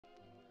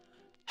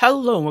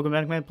Hello and welcome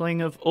back to my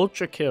playing of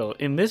ULTRAKILL.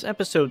 In this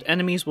episode,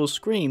 enemies will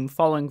scream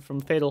falling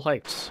from fatal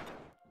heights.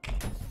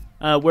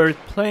 We're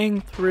playing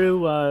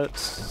through,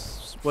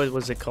 what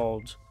was it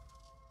called?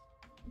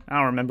 I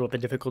don't remember what the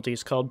difficulty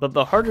is called, but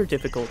the harder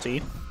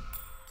difficulty.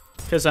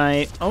 Because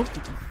I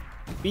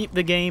beat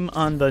the game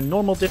on the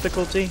normal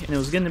difficulty, and it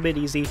was getting a bit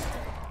easy.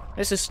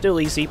 This is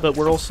still easy, but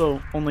we're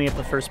also only at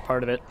the first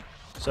part of it,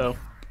 so...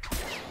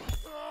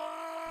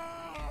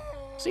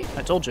 See,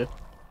 I told you.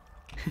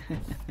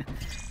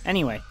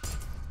 Anyway,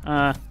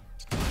 oh,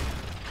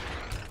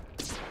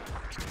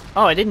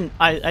 I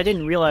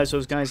didn't realize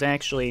those guys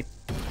actually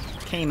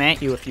came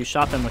at you if you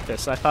shot them with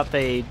this. I thought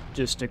they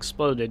just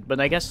exploded,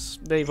 but I guess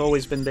they've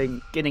always been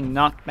getting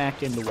knocked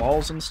back into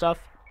walls and stuff.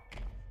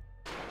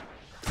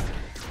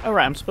 Oh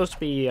right, I'm supposed to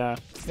be,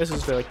 this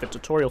is like the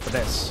tutorial for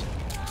this.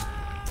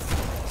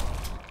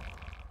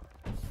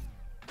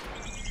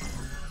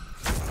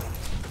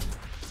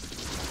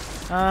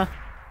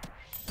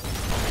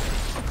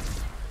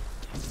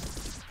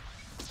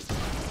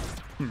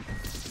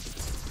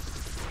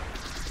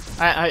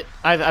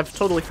 I've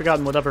totally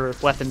forgotten what other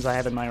weapons I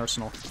have in my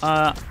arsenal.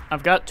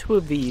 I've got 2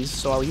 of these,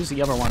 so I'll use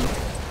the other one.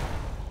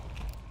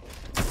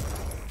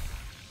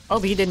 Oh,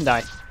 but he didn't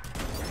die.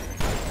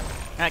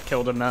 That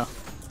killed him, though.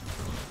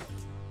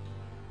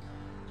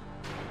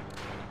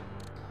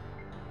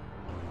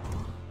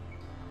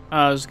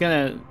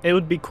 It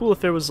would be cool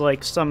if there was,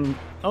 like, some,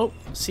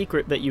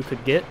 secret that you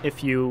could get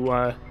if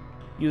you,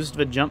 used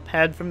the jump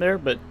pad from there,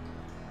 but,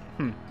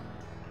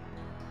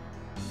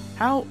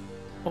 How?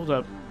 Hold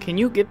up. Can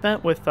you get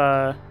that with,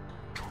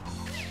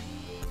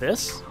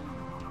 this?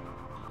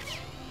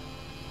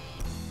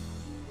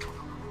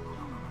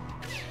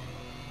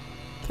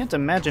 Can't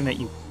imagine that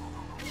you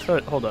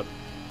could. Hold up.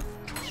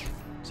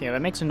 So yeah,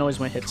 that makes a noise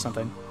when it hits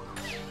something.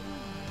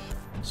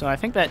 So I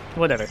think that,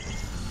 whatever.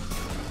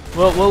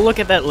 We'll look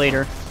at that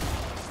later.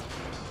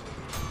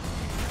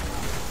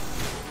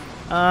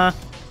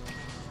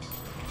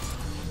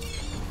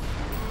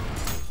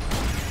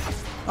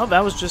 Oh,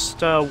 that was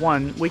just,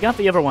 one. We got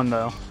the other one,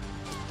 though.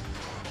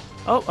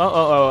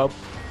 Oh.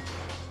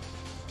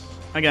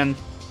 Again.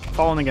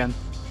 Falling again.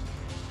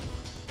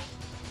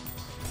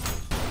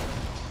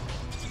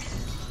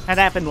 That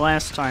happened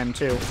last time,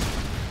 too.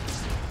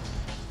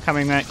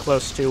 Coming that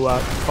close to,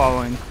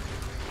 falling.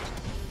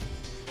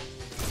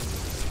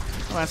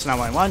 Well, that's not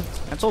what I want.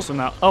 That's also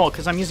not... Oh,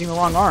 because I'm using the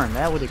long arm.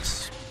 That would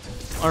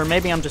or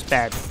maybe I'm just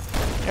bad.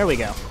 There we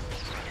go.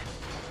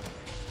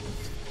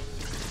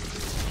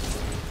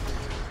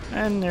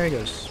 And there he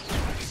goes.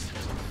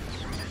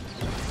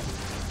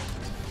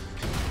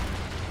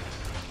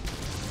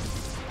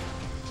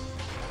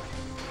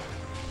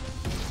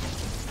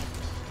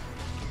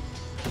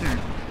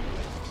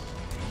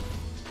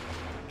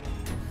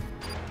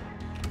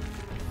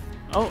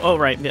 Oh,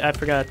 right. I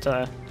forgot,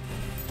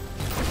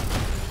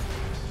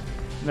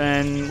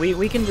 Then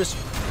we can just...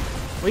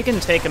 We can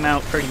take him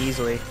out pretty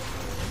easily.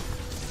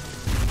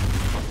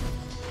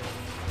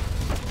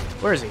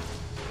 Where is he?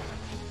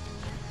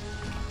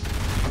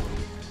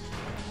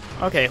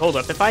 Okay, hold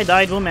up. If I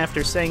died to him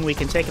after saying we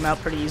can take him out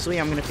pretty easily,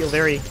 I'm gonna feel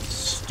very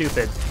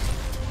stupid.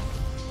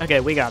 Okay,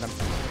 we got him.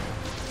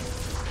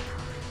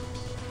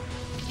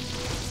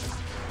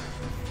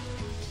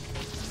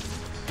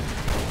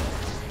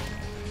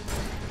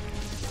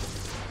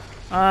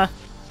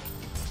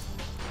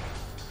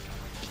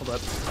 Hold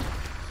up.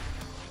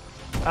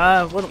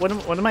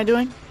 What am I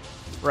doing?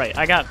 Right,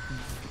 I got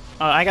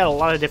a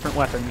lot of different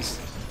weapons.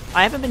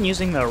 I haven't been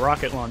using the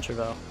rocket launcher,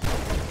 though.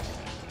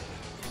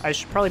 I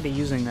should probably be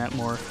using that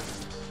more.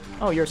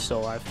 Oh, you're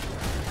still alive.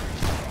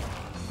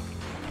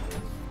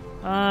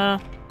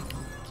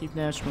 Keep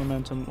dash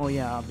momentum. Well,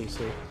 yeah,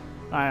 obviously.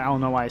 I don't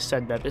know why I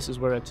said that. This is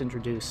where it's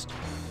introduced.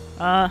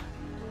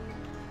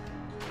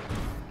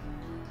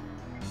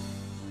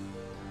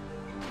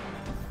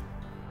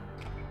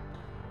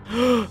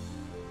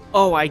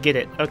 Oh, I get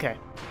it. Okay.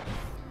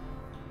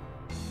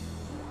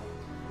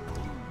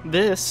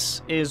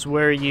 This is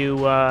where you,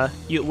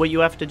 what you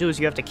have to do is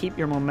you have to keep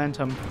your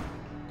momentum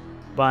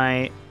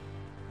by...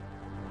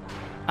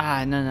 no,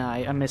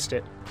 I missed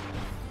it.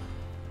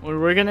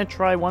 We're gonna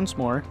try once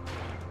more.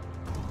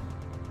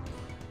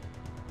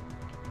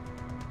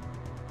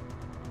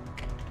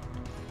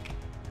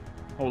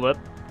 Hold up.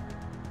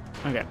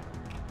 Okay.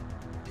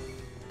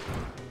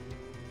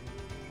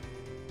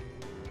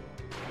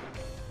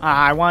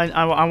 I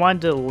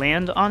wanted to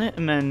land on it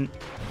and then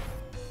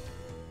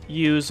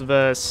use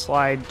the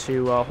slide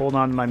to hold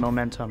on to my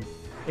momentum.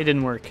 It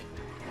didn't work.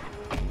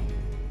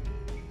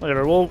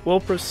 Whatever,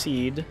 we'll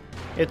proceed.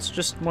 It's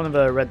just one of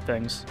the red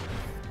things.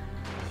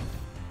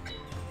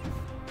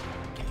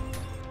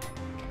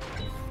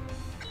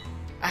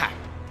 Ah,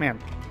 man.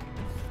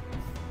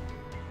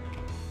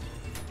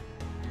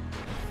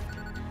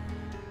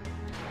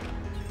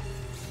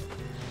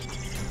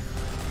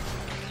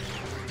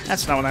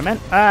 That's not what I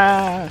meant.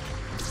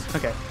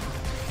 Okay.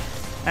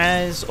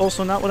 As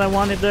also not what I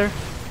wanted there.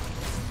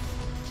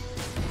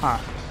 Huh.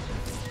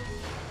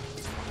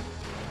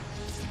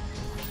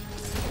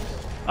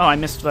 Oh, I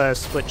missed the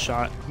split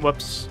shot.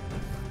 Whoops.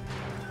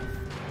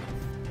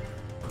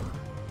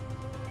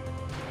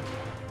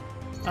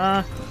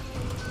 Oh,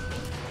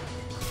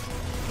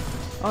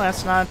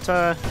 that's not,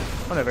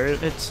 whatever,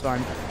 it's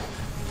fine.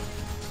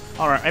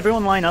 Alright,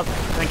 everyone line up.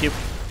 Thank you.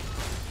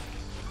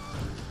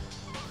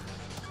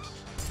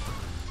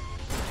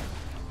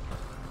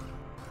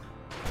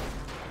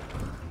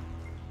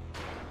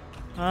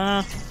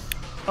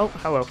 Oh,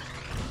 hello.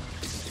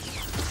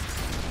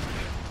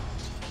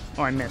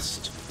 Oh, I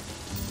missed.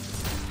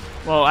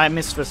 Well, I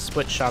missed the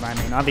split shot, I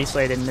mean.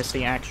 Obviously, I didn't miss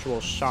the actual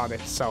shot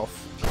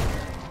itself.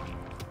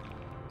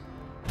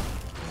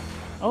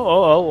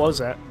 Oh, what was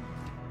that?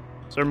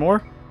 Is there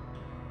more?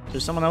 Is there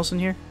someone else in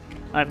here?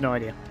 I have no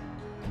idea.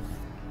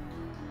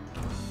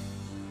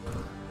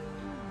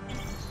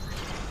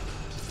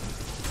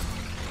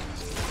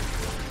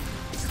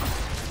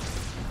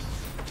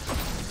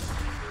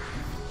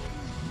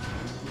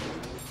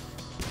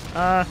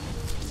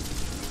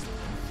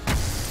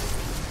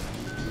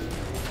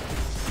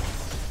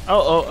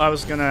 Oh, I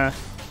was gonna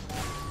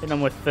hit him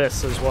with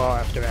this as well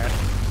after that.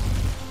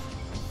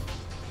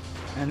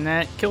 And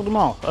that killed them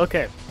all.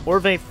 Okay. Or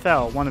they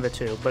fell, one of the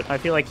two, but I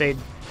feel like they'd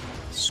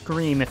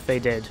scream if they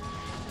did.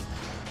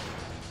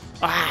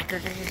 Ah,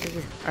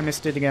 I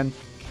missed it again.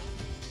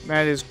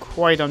 That is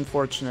quite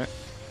unfortunate.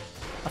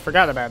 I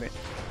forgot about it.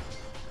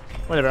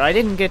 Whatever, I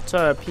didn't get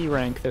P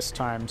rank this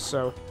time,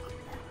 so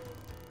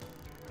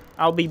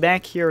I'll be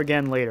back here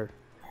again later.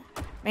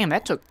 Man,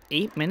 that took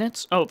 8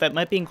 minutes? Oh, that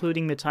might be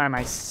including the time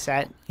I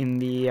sat in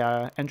the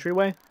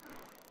entryway?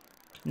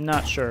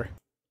 Not sure.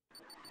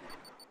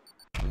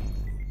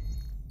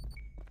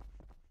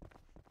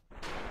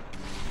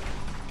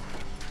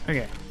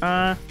 Okay,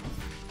 yeah,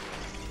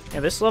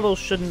 this level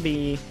shouldn't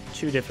be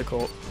too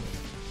difficult.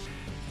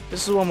 This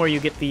is the one where you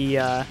get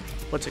the,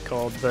 what's it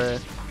called?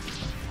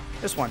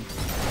 This one.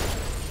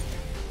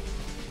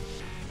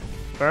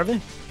 Where are they?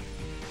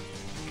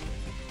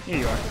 Here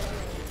you are.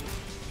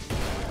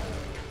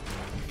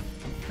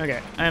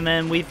 Okay, and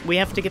then we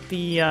have to get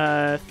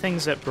the,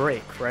 things that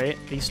break, right?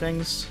 These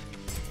things?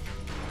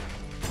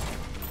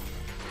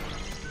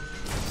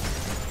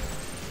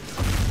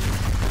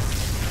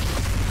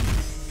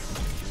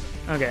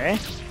 Okay.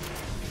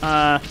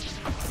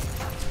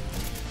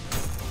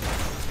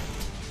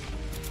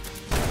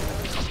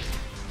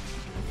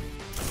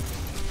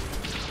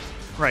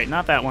 Right,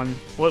 not that one.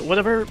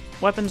 Whatever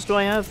weapons do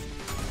I have?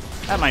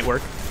 That might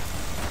work.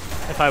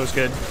 If I was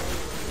good.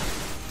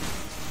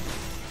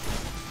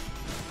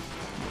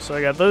 So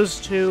I got those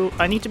two.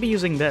 I need to be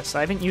using this. I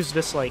haven't used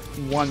this, like,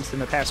 once in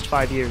the past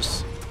 5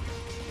 years.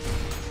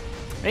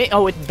 Hey,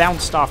 oh, it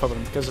bounced off of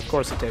them, because of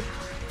course it did.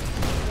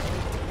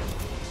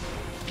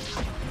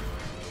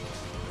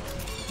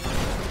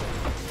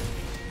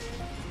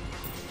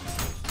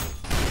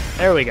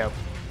 There we go.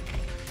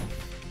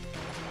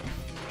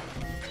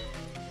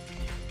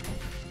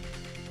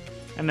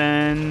 And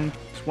then,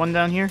 there's one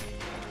down here?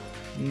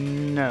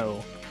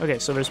 No. Okay,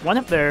 so there's one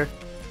up there.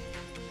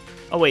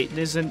 Oh wait,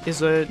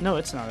 no,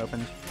 it's not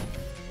opened.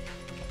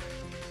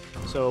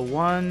 So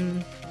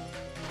one...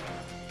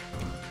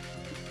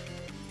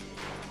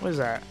 What is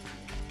that?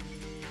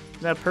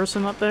 Is that a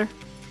person up there?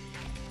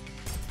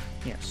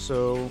 Yeah,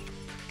 so...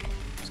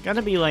 There's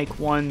gotta be like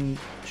one...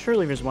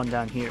 Surely there's one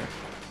down here.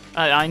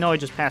 I know I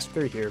just passed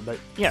through here, but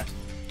yeah.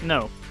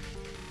 No.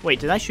 Wait,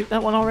 did I shoot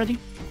that one already?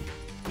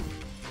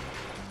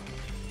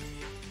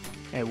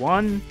 Okay,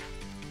 1,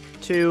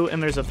 2,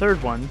 and there's a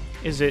third one.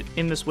 Is it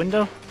in this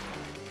window?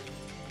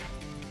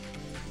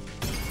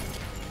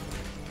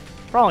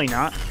 Probably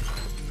not.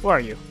 Where are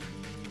you?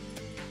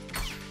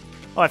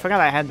 Oh, I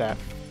forgot I had that.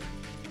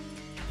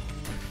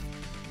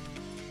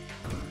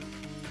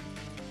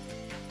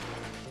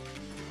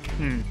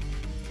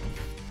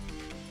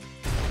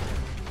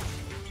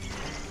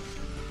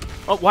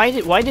 Oh, why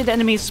did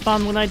enemies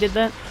spawn when I did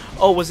that?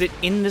 Oh, was it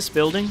in this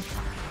building?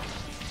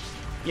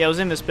 Yeah, it was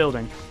in this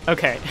building.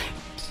 Okay.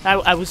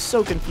 I was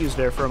so confused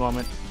there for a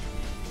moment.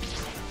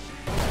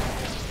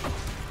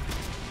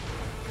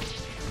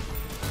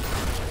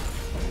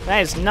 That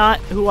is not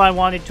who I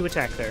wanted to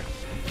attack there.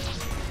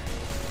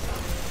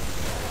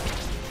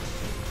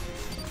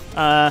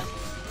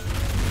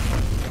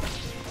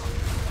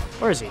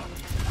 Where is he?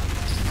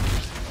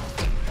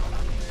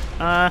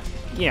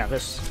 Yeah,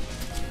 this.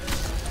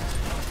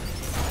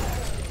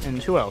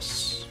 And who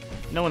else?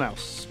 No one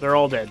else. They're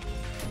all dead.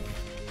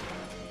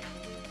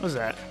 What was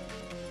that?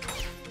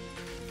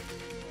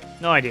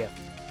 No idea.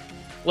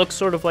 Looks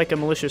sort of like a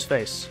malicious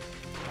face.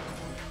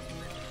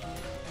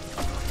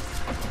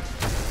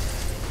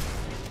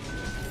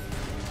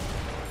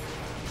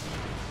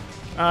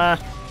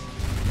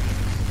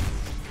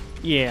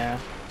 Yeah.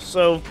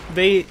 So,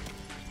 they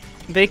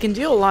can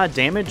deal a lot of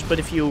damage, but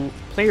if you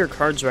play your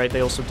cards right,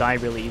 they also die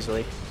really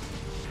easily.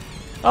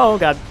 Oh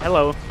god,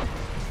 hello.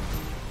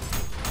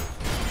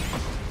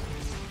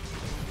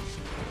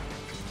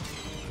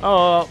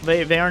 Oh,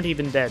 they aren't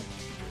even dead.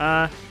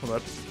 Hold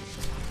up.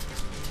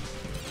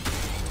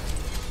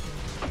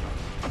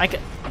 I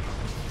can...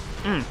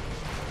 You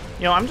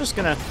know, I'm just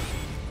gonna...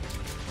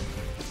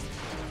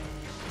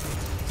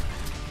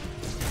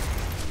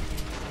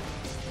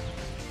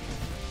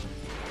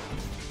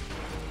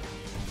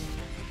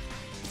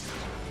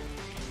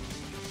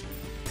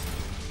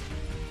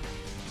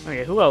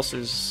 Okay, who else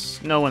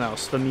is... No one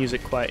else. The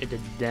music quieted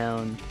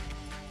down.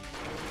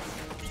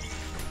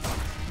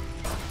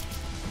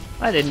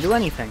 I didn't do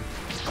anything.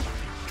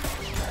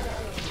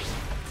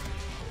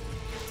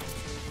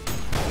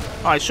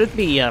 Oh, I should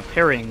be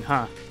parrying,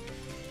 huh?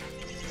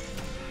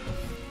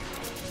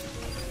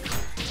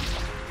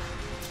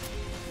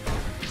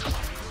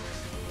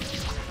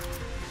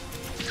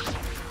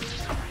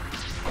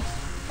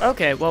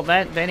 Okay, well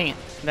that ain't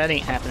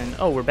happening.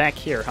 Oh, we're back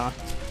here, huh?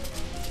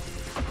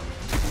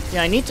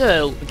 Yeah, I need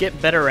to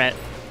get better at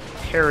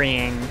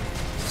parrying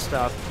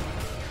stuff.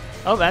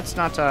 Oh, that's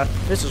not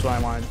this is what I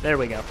wanted. There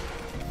we go.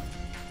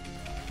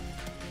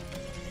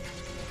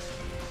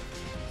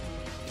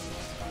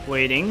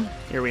 Waiting.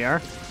 Here we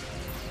are.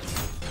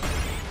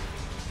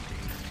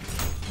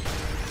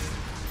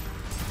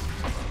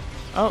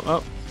 Oh,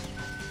 oh.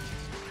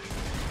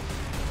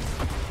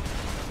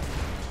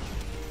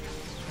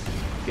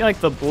 I feel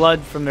like the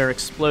blood from their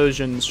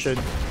explosions should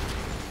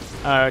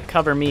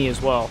cover me as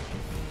well.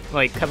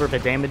 Like, cover the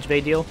damage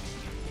they deal.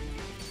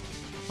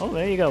 Oh,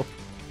 there you go.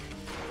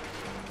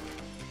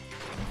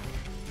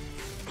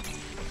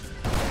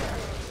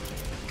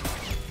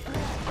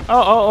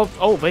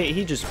 Oh, wait,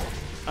 he just...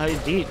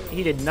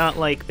 he did not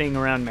like being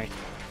around me.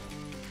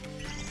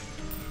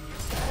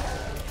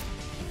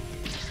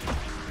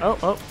 Oh,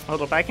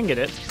 hold up, I can get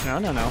it.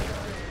 No.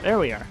 There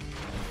we are.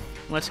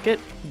 Let's get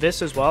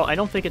this as well. I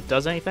don't think it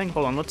does anything.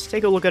 Hold on, let's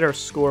take a look at our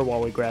score while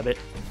we grab it.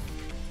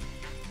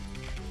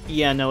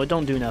 Yeah, no, it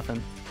don't do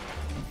nothing.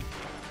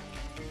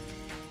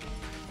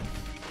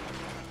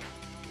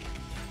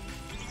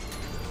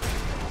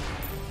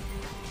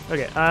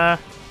 Okay, oh,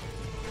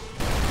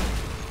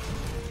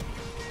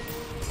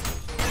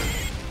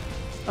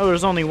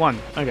 there's only one.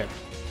 Okay.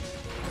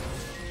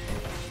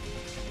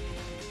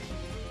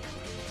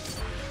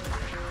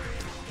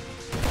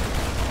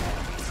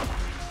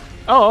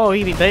 Oh,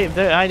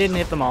 I didn't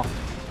hit them all.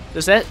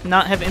 Does that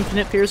not have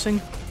infinite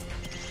piercing?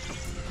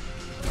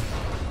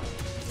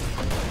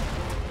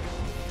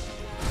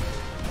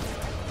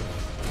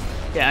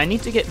 Yeah, I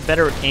need to get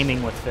better at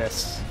aiming with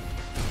this.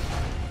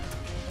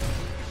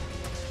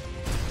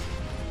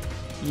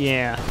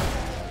 Yeah.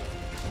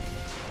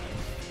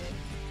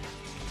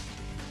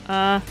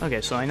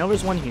 Okay, so I know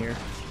there's one here.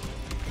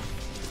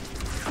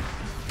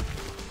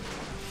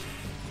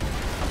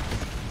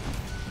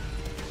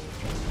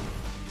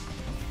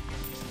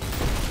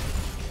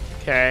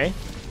 Okay.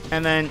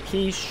 And then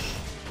he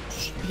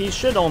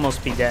should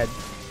almost be dead.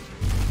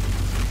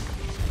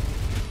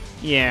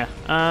 Yeah.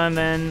 And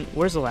then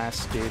where's the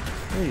last dude?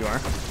 There you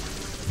are.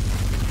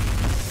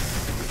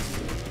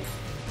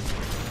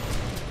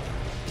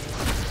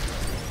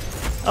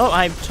 Oh,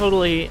 I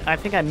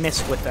think I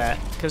missed with that,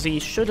 because he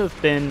should have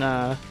been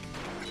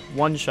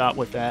one shot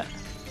with that.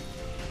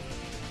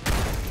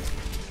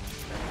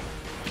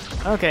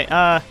 Okay,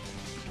 yeah,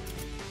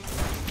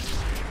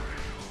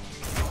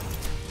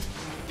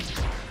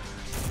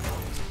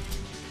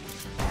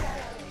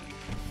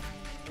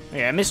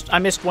 I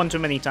missed one too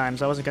many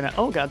times. I wasn't gonna...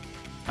 Oh god,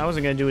 I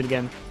wasn't gonna do it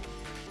again.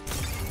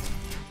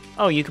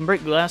 Oh, you can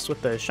break glass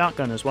with the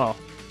shotgun as well,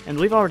 and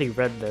we've already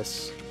read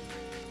this.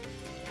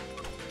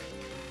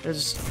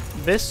 There's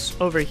this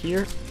over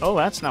here. Oh,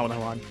 that's not what I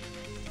want.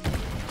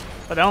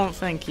 But I don't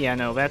think... Yeah,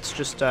 no, that's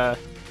just, let's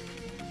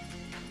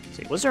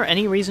see, was there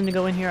any reason to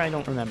go in here? I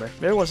don't remember.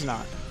 There was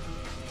not.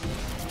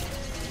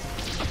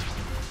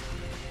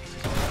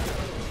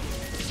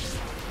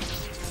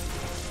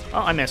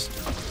 Oh, I missed.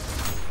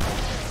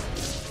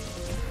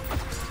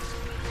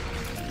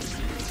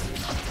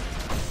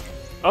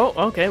 Oh,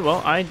 okay,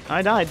 well, I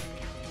died.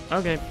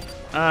 Okay,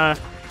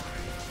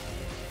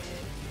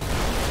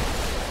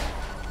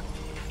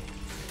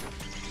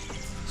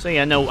 so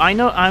yeah, no, I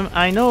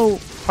know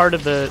part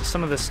of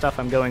some of the stuff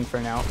I'm going for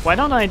now. Why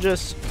don't I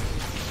just...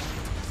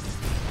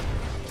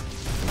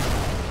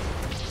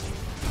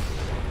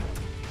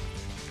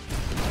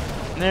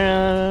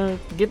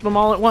 get them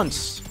all at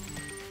once.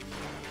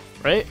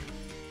 Right?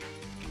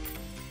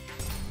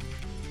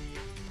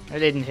 I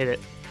didn't hit it.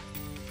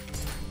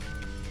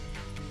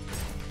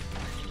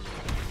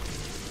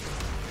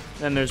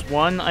 Then there's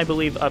one, I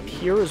believe, up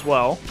here as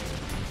well.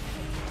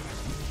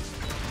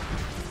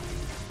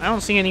 I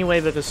don't see any way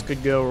that this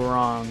could go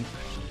wrong.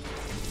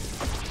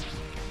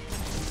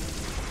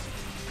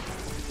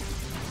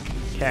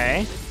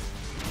 Okay.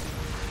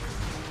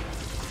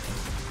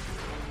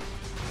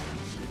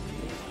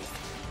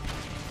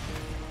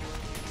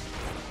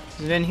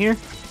 Is it in here?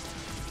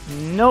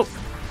 Nope.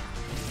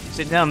 Is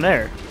it down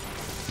there?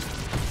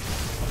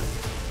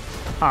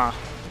 Huh.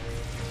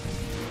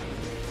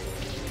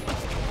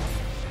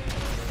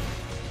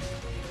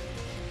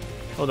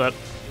 Hold up.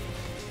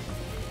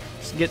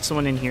 Let's get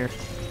someone in here.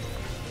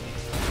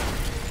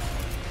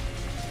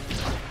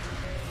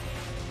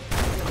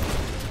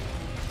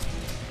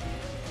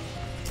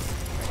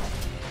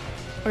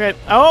 Okay.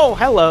 Oh,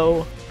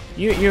 hello.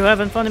 You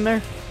having fun in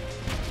there?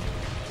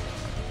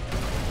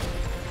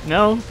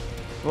 No?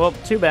 Well,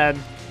 too bad.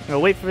 I'll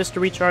wait for this to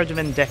recharge and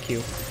then deck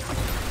you.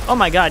 Oh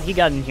my god, he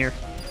got in here.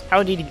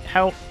 How did he...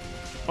 How...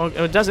 Oh,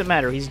 it doesn't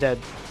matter. He's dead.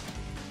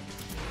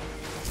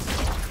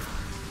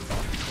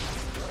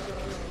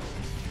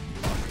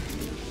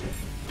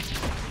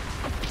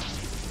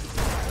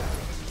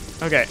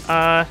 Okay,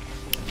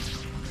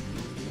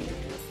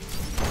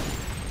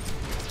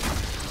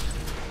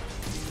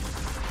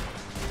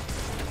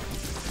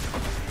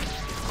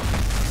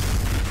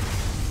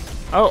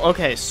 oh,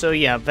 okay, so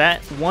yeah,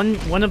 that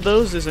one of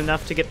those is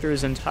enough to get through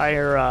his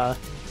entire,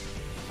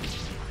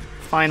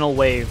 final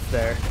wave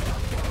there.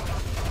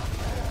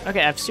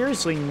 Okay, I've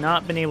seriously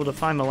not been able to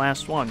find the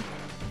last one.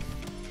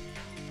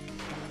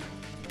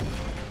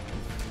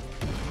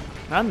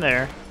 Not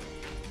there.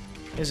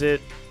 Is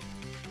it...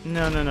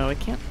 No, it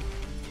can't...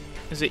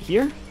 Is it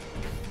here?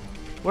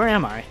 Where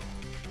am I?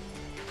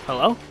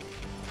 Hello?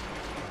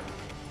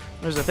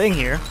 There's a thing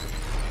here.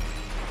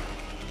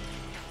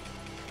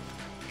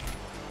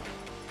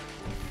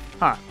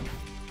 Huh.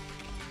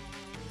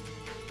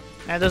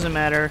 That doesn't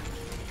matter.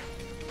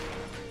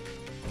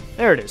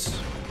 There it is.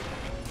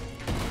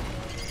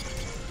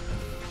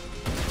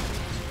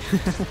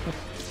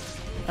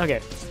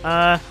 Okay,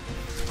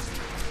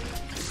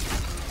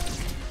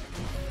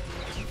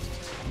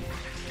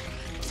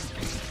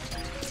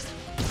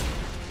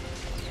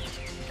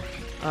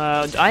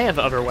 I have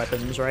other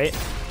weapons, right?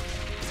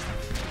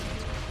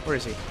 Where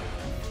is he?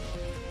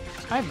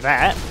 I have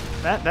that.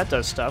 That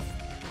does stuff.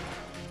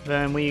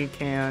 Then we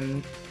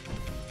can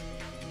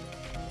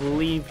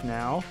leave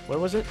now. Where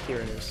was it? Here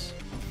it is.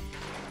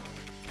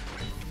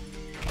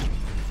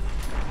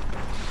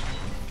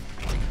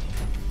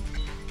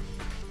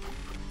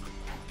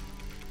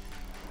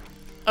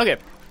 Okay.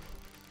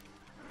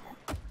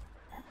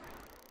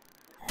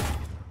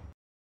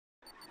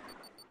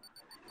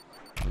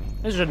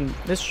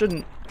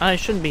 I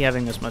shouldn't be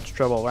having this much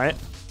trouble, right?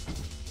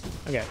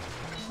 Okay.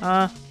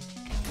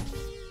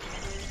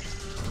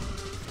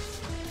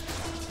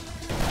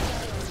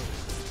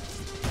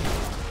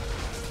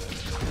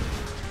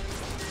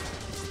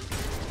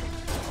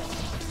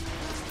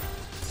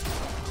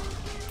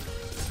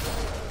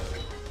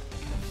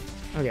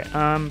 Okay,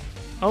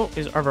 oh,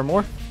 are there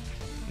more?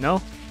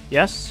 No?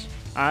 Yes?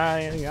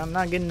 I'm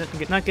not getting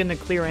a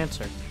clear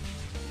answer.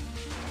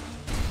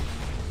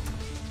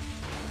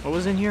 What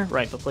was in here?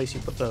 Right, the place you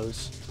put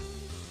those.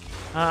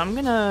 I'm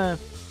gonna...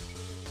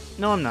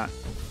 No, I'm not.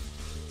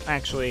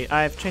 Actually,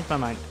 I've changed my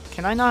mind.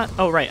 Can I not?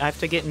 Oh, right, I have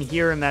to get in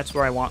here, and that's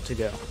where I want to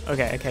go.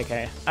 Okay.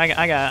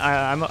 I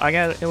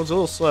got it. It was a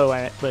little slow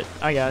at it, but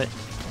I got it.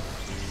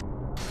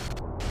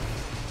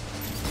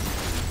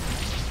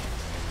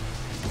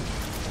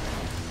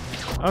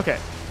 Okay.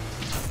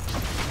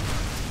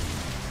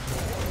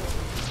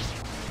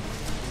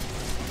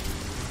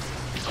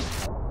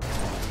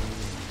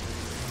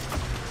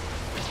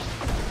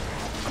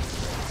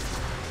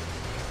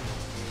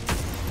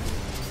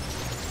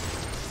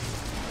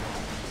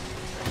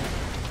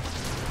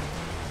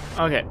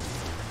 Okay.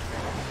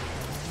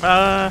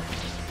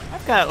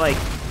 I've got, like,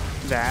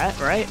 that,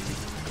 right?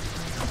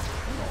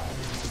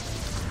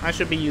 I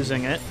should be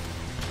using it.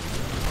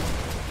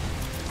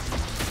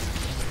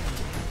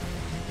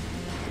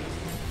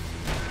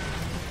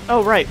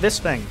 Oh, right, this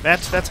thing.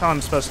 That's how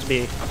I'm supposed to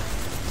be.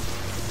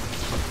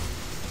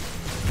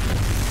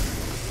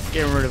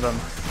 Getting rid of them.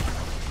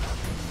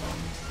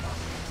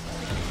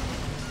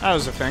 That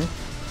was a thing.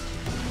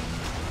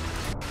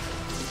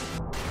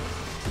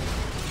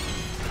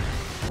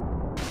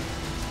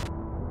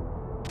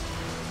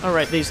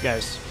 Alright, these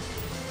guys.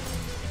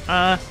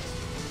 Can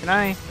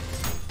I...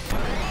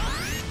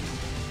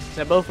 Is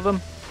that both of them?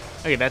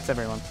 Okay, that's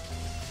everyone.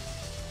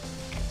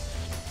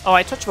 Oh,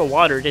 I touched the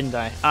water, didn't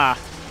I? Ah,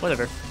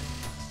 whatever.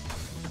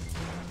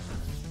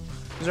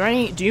 Is there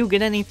any... Do you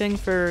get anything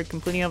for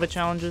completing all the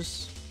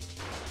challenges?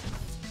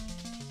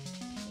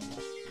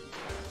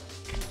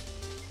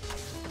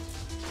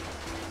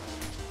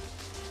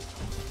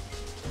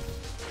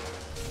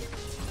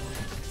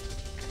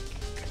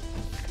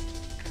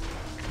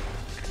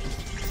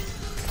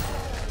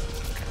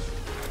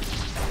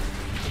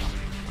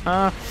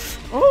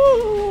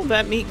 Oh,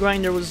 that meat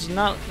grinder was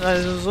not,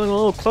 was a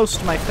little close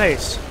to my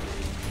face.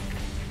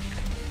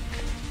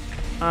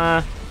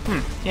 Yeah,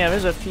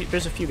 there's a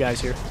few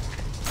guys here.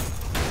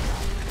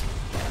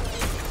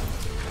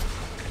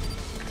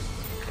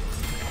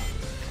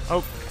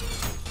 Oh.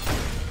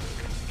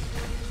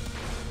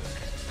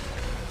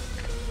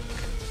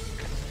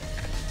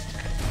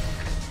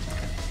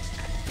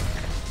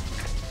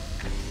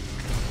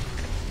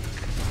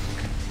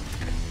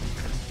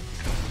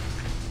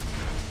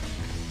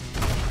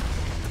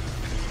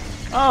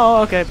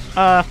 Oh, okay.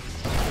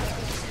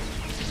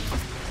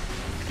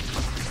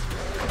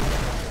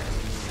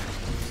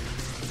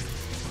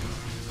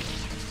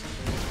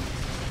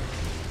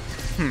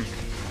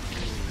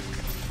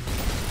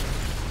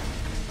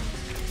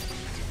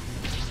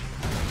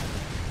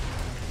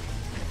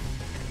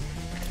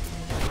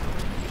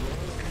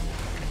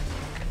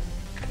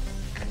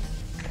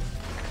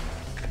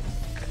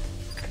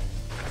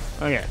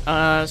 Okay,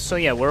 so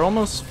yeah, we're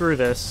almost through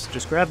this.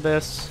 Just grab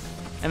this.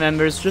 And then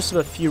there's just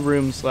a few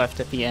rooms left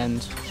at the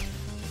end.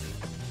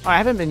 Oh, I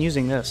haven't been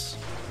using this.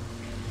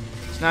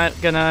 not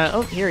gonna...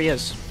 Oh, here he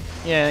is.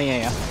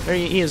 Yeah. There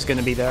he is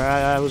gonna be there.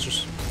 I was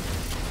just...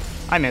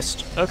 I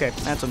missed. Okay,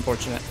 that's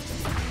unfortunate.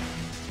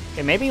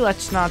 Okay, maybe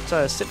let's not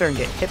sit there and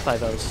get hit by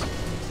those.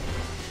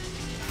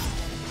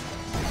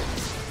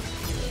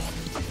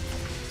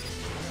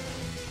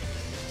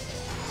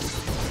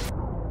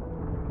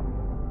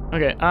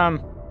 Okay,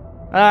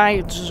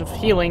 I just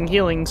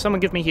healing.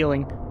 Someone give me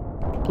healing.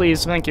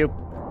 Please, thank you.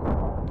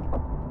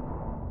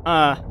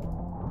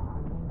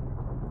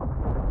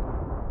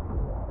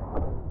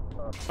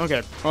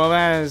 Okay, well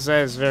that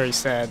is very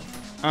sad.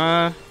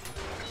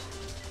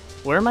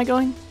 Where am I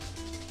going?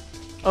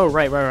 Oh,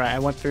 right, I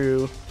went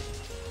through...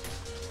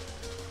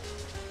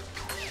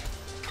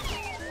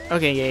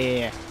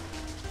 Okay, yeah.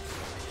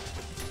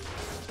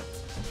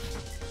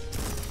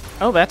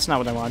 Oh, that's not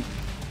what I want.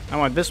 I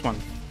want this one.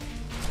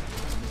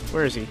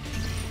 Where is he?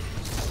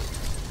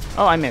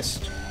 Oh, I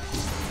missed.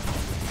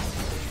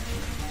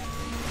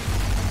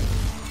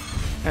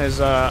 That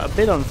is a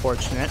bit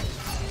unfortunate.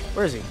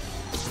 Where is he?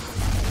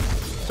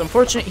 It's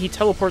unfortunate he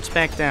teleports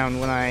back down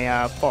when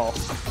I fall.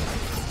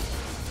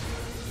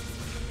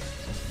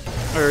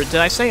 Or did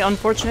I say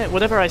unfortunate?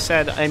 Whatever I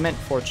said, I meant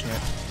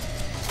fortunate.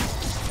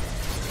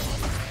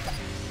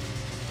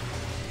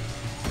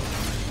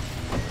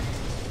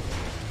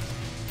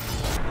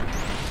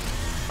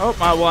 Oh,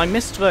 well, I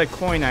missed the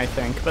coin, I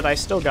think, but I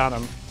still got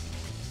him.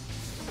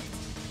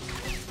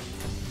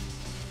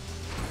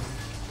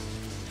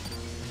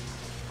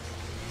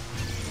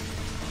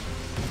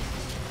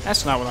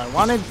 That's not what I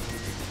wanted.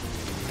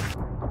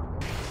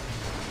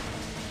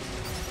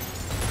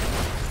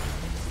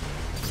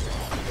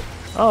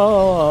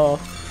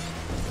 Oh.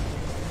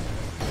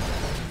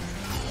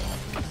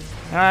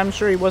 I'm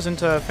sure he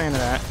wasn't a fan of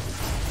that.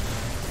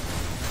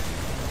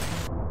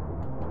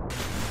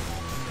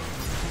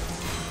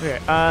 Okay,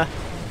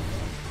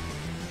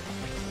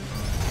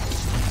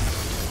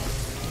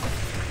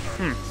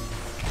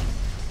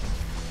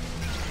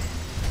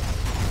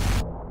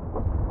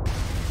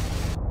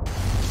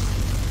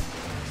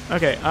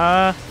 Okay,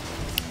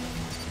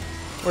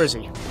 where is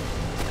he?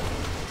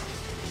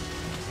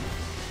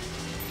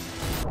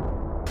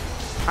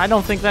 I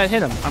don't think that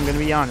hit him, I'm gonna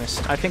be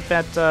honest. I think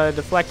that,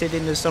 deflected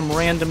into some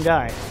random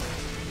guy.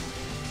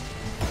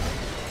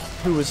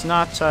 Who was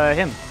not,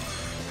 him.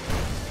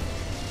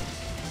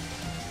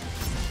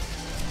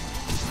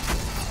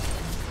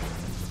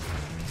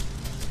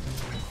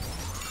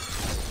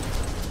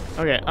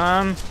 Okay,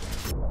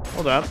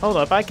 hold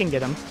up, I can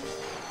get him.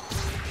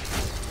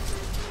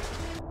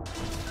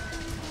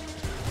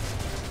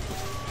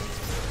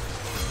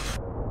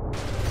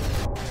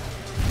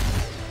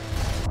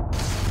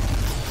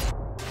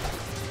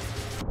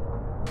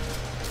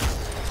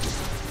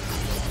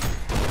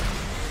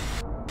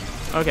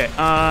 Okay,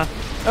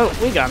 oh,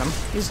 we got him.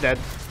 He's dead.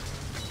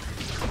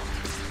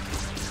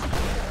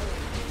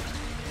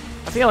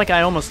 I feel like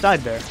I almost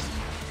died there.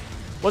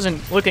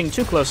 Wasn't looking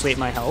too closely at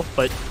my health,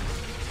 but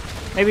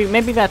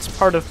maybe that's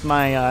part of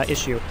my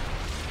issue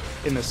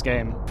in this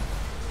game.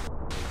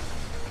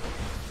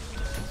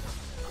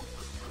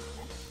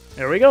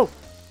 There we go.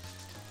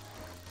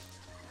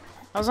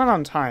 I was not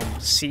on time.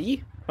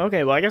 C?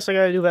 Okay, well I guess I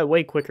gotta do that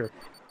way quicker.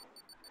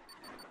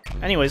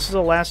 Anyways, this is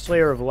the last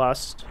layer of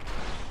Lust.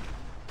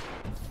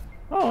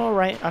 Oh,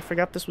 alright, I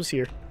forgot this was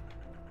here.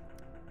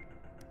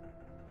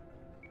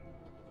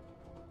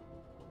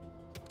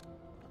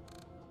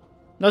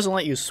 Doesn't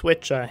let you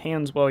switch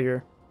hands while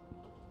you're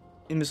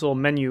in this little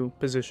menu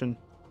position.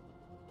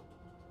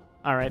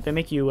 Alright, they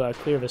make you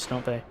clear this,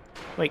 don't they?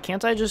 Wait,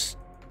 can't I just...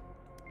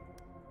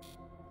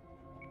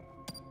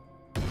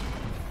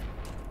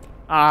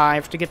 I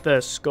have to get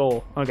the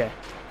skull. Okay.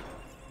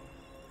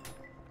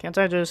 Can't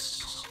I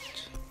just...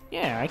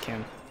 Yeah, I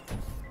can.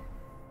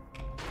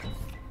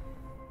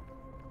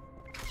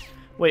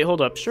 Wait,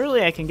 hold up.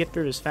 Surely I can get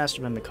through this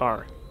faster than the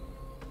car.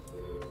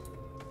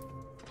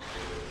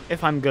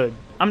 If I'm good.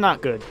 I'm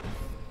not good.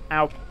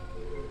 Ow.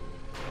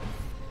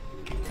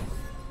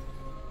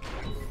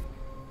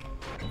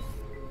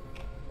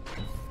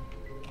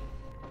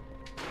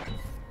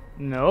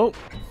 Nope.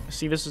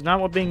 See, this is not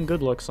what being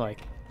good looks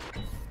like.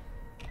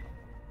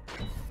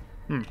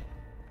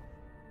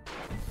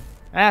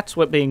 That's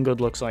what being good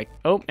looks like.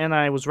 Oh, and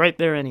I was right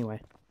there anyway.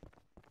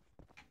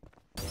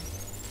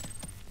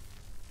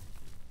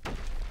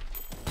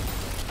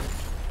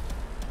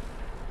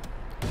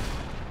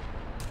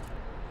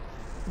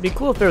 It'd be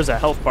cool if there was a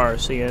health bar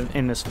so you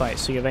in this fight,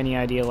 so you have any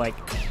idea, like,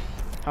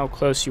 how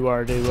close you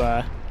are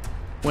to,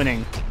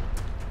 winning.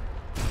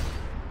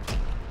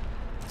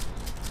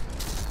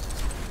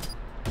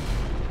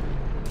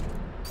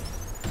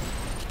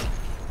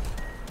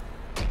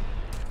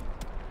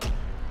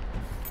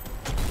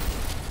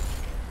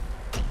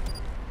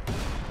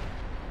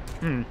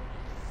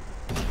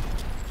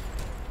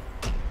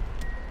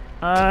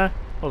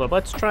 Hold up,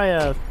 let's try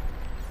a...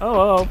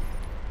 Oh.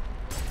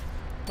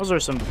 Those are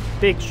some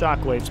big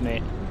shockwaves,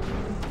 mate.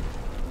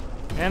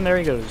 And there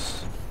he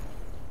goes.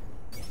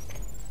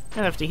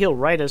 Gonna have to heal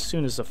right as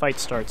soon as the fight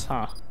starts,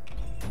 huh?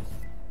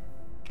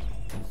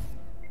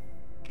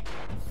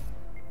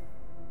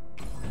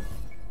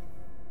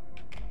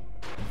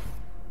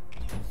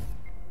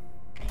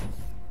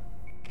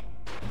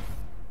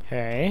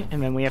 Okay,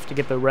 and then we have to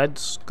get the red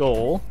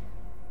skull,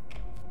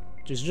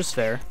 which is just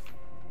there.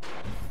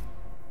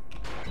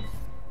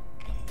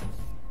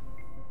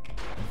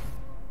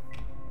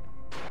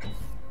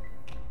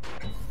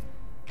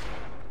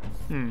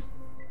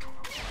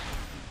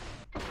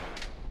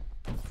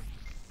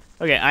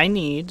 Okay, I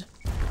need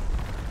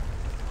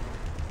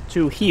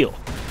to heal.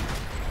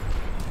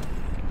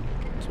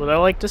 That's what I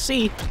like to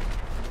see.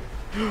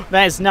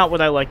 That is not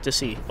what I like to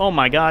see. Oh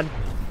my god.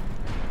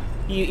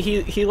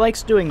 He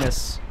likes doing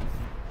this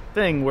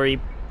thing where he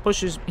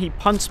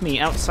punts me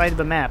outside of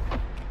the map.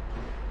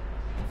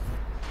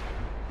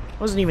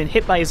 Wasn't even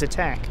hit by his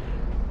attack.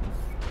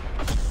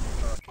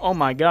 Oh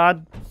my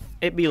god.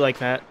 It be like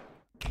that.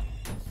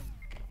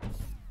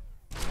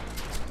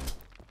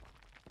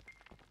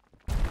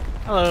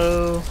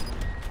 Hello.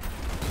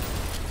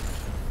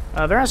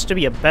 There has to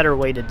be a better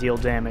way to deal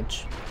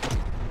damage.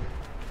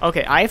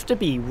 Okay, I have to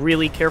be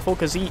really careful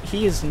because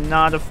he is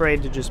not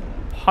afraid to just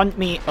hunt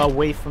me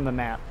away from the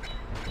map.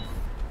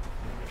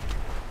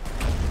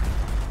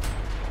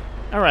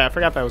 Alright, I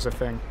forgot that was a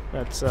thing.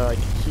 That's like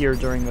here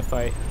during the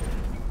fight.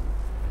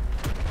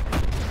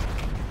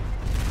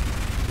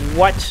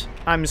 What?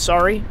 I'm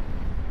sorry?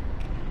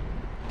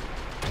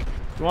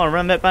 You want to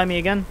run that by me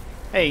again?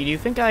 Hey, do you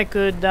think I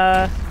could,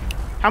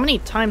 how many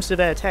times did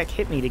that attack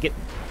hit me to get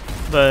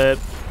the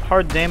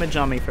hard damage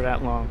on me for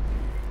that long?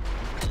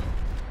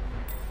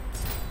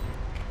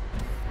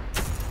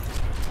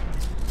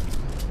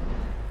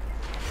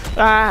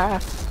 Ah!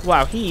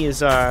 Wow, he is,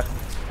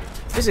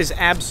 this is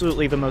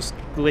absolutely the most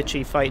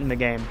glitchy fight in the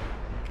game.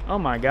 Oh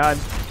my god.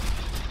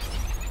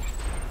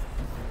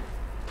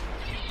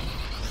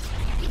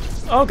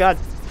 Oh god.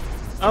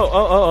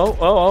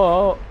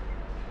 Oh.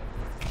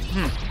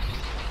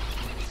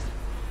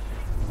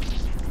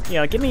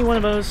 Yeah, give me one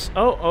of those.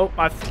 Oh,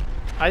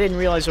 I didn't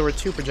realize there were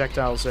two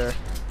projectiles there.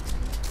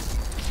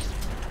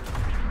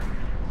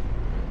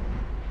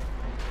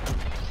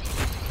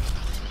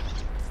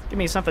 Give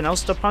me something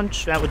else to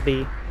punch, that would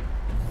be...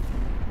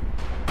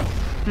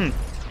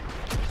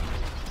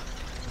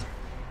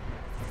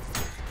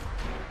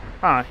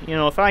 Huh, you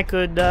know, if I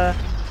could,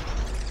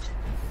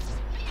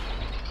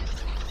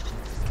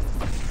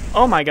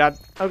 Oh my god,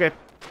 okay.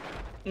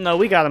 No,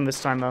 we got him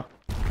this time, though.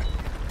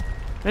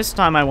 This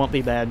time I won't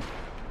be bad.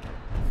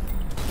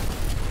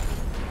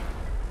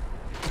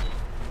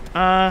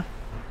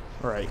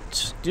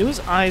 Right. Do his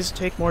eyes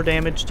take more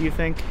damage, do you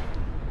think?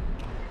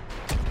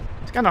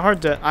 It's kind of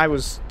hard to... I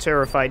was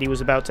terrified he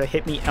was about to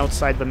hit me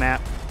outside the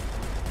map.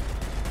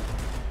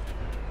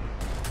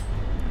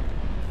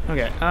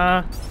 Okay,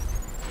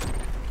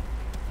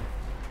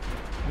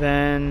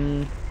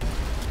 then...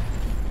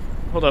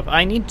 Hold up,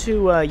 I need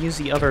to use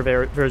the other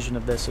version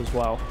of this as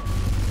well.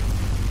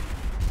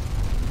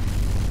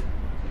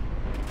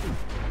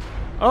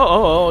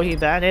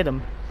 That hit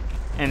him.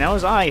 And now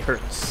his eye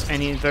hurts.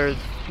 And he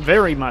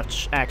very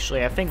much,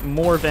 actually. I think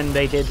more than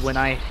they did when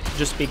I...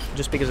 Just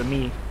because of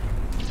me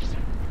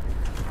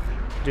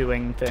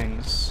doing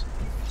things.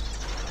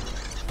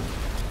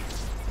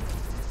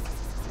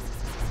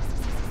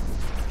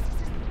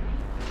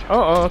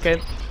 Oh,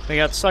 okay. They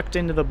got sucked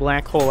into the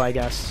black hole, I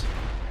guess.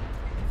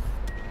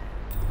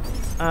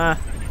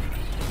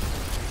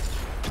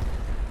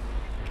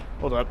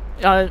 Hold up.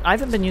 I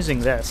haven't been using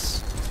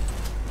this.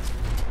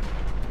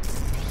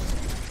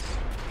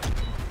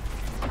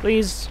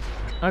 Please.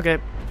 Okay.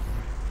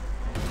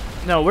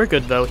 No, we're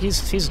good though.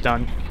 He's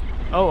done.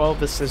 Oh,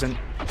 this isn't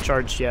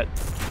charged yet.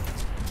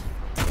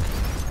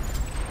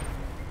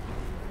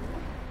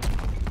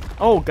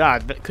 Oh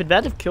god, could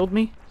that have killed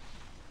me?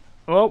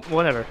 Well,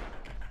 whatever.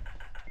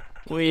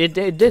 It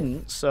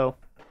didn't, so...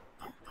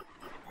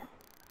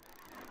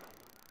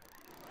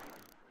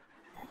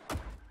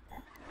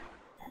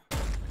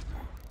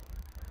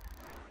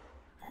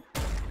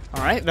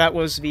 Alright, that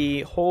was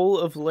the whole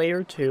of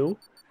Layer 2.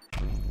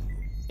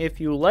 If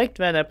you liked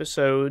that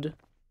episode,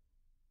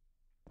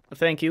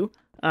 thank you.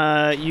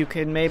 You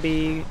can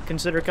maybe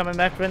consider coming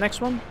back for the next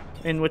one,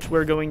 in which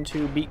we're going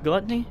to beat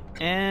Gluttony.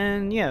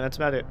 And yeah, that's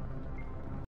about it.